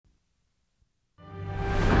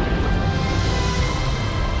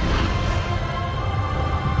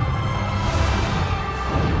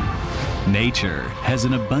Nature has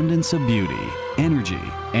an abundance of beauty, energy,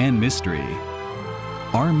 and mystery.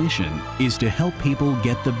 Our mission is to help people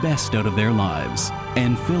get the best out of their lives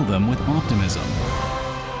and fill them with optimism.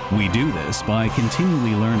 We do this by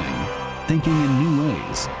continually learning, thinking in new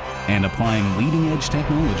ways, and applying leading-edge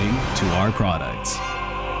technology to our products.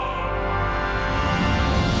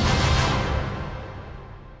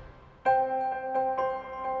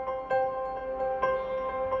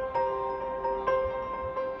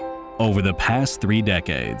 Over the past 3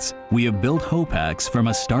 decades, we have built Hopax from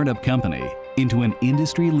a startup company into an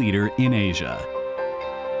industry leader in Asia.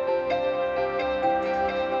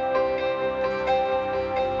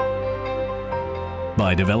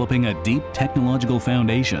 By developing a deep technological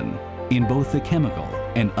foundation in both the chemical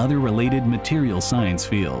and other related material science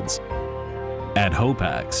fields. At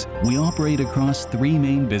Hopax, we operate across 3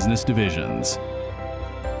 main business divisions: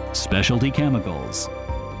 specialty chemicals,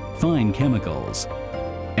 fine chemicals,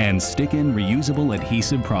 and stick-in reusable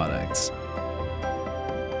adhesive products.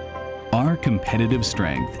 Our competitive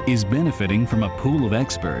strength is benefiting from a pool of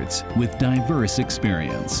experts with diverse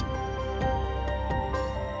experience.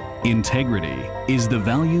 Integrity is the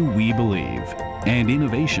value we believe, and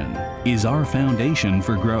innovation is our foundation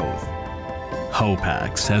for growth.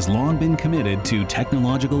 Hopax has long been committed to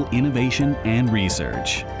technological innovation and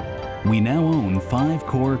research. We now own 5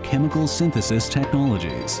 core chemical synthesis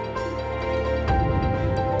technologies.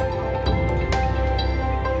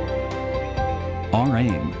 Our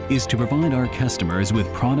aim is to provide our customers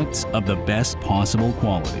with products of the best possible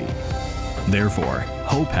quality. Therefore,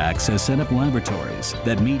 Hopax has set up laboratories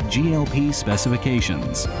that meet GLP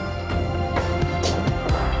specifications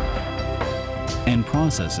and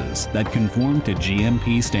processes that conform to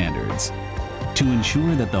GMP standards to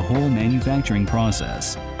ensure that the whole manufacturing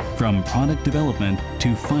process, from product development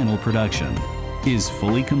to final production, is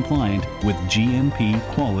fully compliant with GMP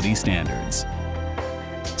quality standards.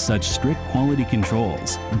 Such strict quality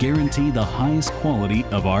controls guarantee the highest quality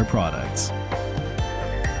of our products.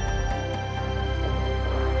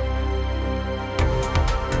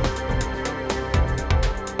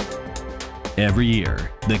 Every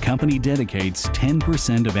year, the company dedicates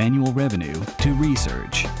 10% of annual revenue to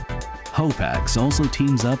research. Hopax also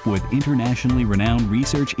teams up with internationally renowned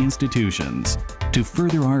research institutions to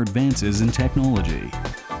further our advances in technology.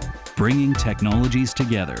 Bringing technologies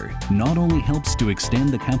together not only helps to extend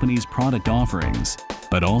the company's product offerings,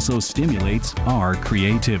 but also stimulates our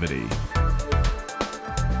creativity.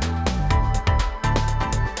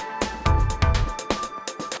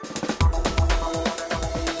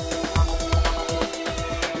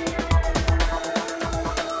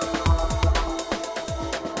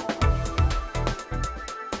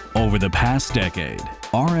 Over the past decade,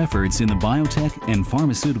 our efforts in the biotech and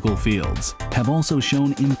pharmaceutical fields have also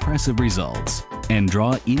shown impressive results and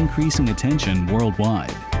draw increasing attention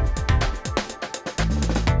worldwide.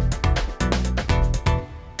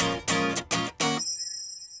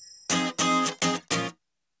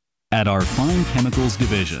 At our Fine Chemicals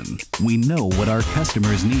division, we know what our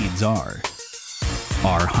customers' needs are.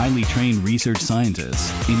 Our highly trained research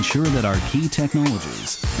scientists ensure that our key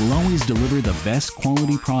technologies will always deliver the best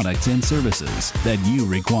quality products and services that you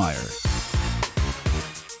require.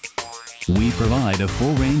 We provide a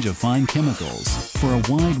full range of fine chemicals for a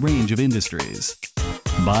wide range of industries: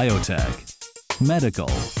 biotech, medical,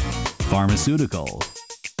 pharmaceutical,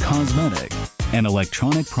 cosmetic, and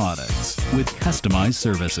electronic products with customized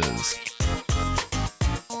services.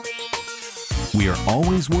 We are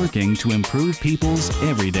always working to improve people's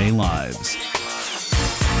everyday lives.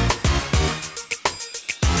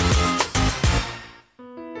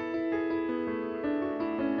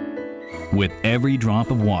 With every drop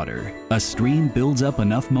of water, a stream builds up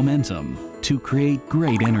enough momentum to create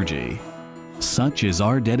great energy. Such is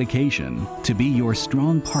our dedication to be your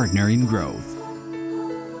strong partner in growth.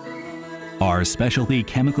 Our Specialty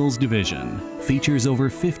Chemicals division features over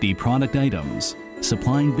 50 product items,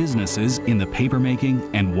 supplying businesses in the papermaking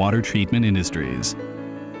and water treatment industries.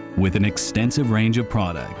 With an extensive range of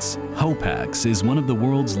products, Hopax is one of the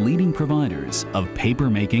world's leading providers of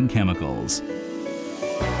papermaking chemicals.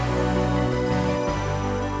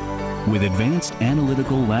 With advanced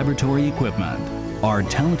analytical laboratory equipment, our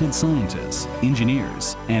talented scientists,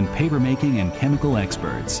 engineers, and papermaking and chemical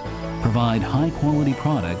experts provide high-quality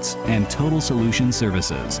products and total solution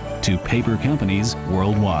services to paper companies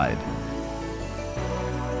worldwide.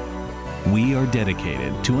 We are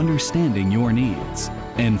dedicated to understanding your needs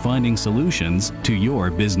and finding solutions to your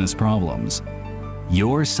business problems.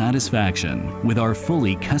 Your satisfaction with our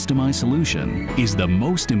fully customized solution is the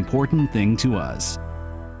most important thing to us.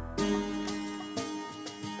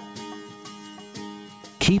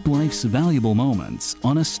 Keep life's valuable moments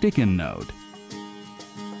on a stick-in note.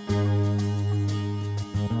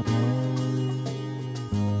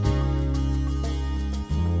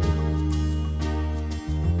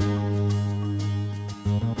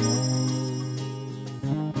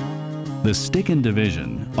 The Stick-in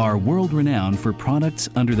division are world-renowned for products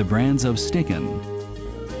under the brands of Stick-in,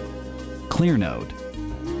 ClearNote,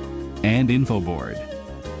 and Infoboard.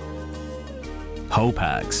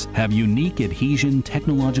 Hopax have unique adhesion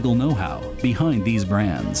technological know-how behind these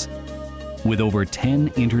brands. With over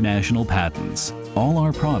 10 international patents, all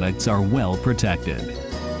our products are well protected.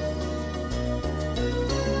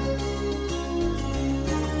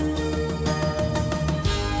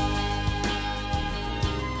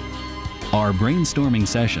 Our brainstorming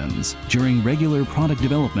sessions during regular product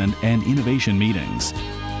development and innovation meetings.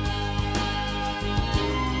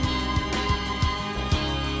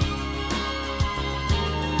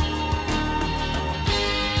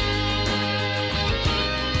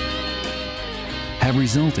 Have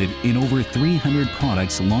resulted in over 300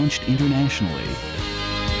 products launched internationally.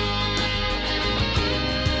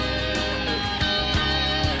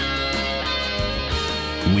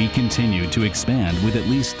 We continue to expand with at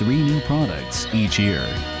least 3 new products each year.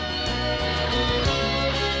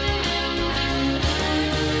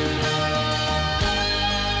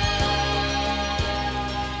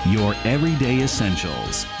 Your everyday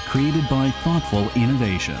essentials, created by thoughtful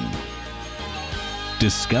innovation.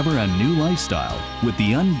 Discover a new lifestyle with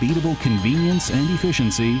the unbeatable convenience and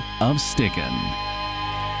efficiency of Stick-in.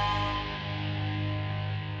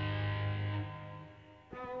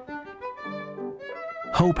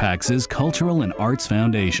 Hopax's Cultural and Arts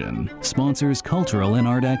Foundation sponsors cultural and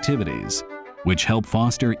art activities, which help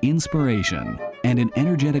foster inspiration and an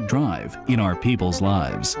energetic drive in our people's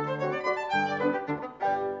lives.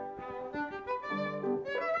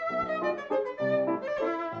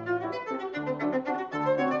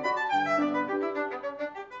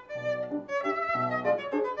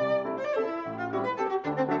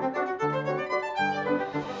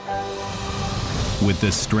 With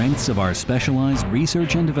the strengths of our specialized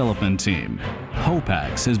research and development team,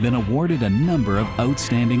 Hopax has been awarded a number of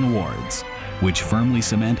outstanding awards, which firmly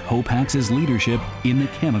cement Hopax's leadership in the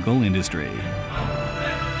chemical industry.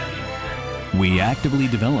 We actively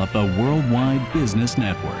develop a worldwide business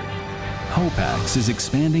network. Hopax is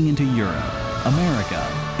expanding into Europe, America,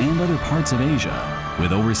 and other parts of Asia,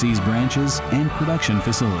 with overseas branches and production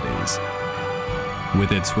facilities.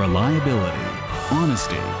 With its reliability,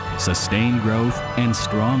 honesty, sustained growth, and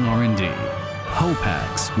strong R&D,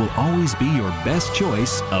 Hopax will always be your best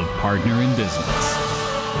choice of partner in business.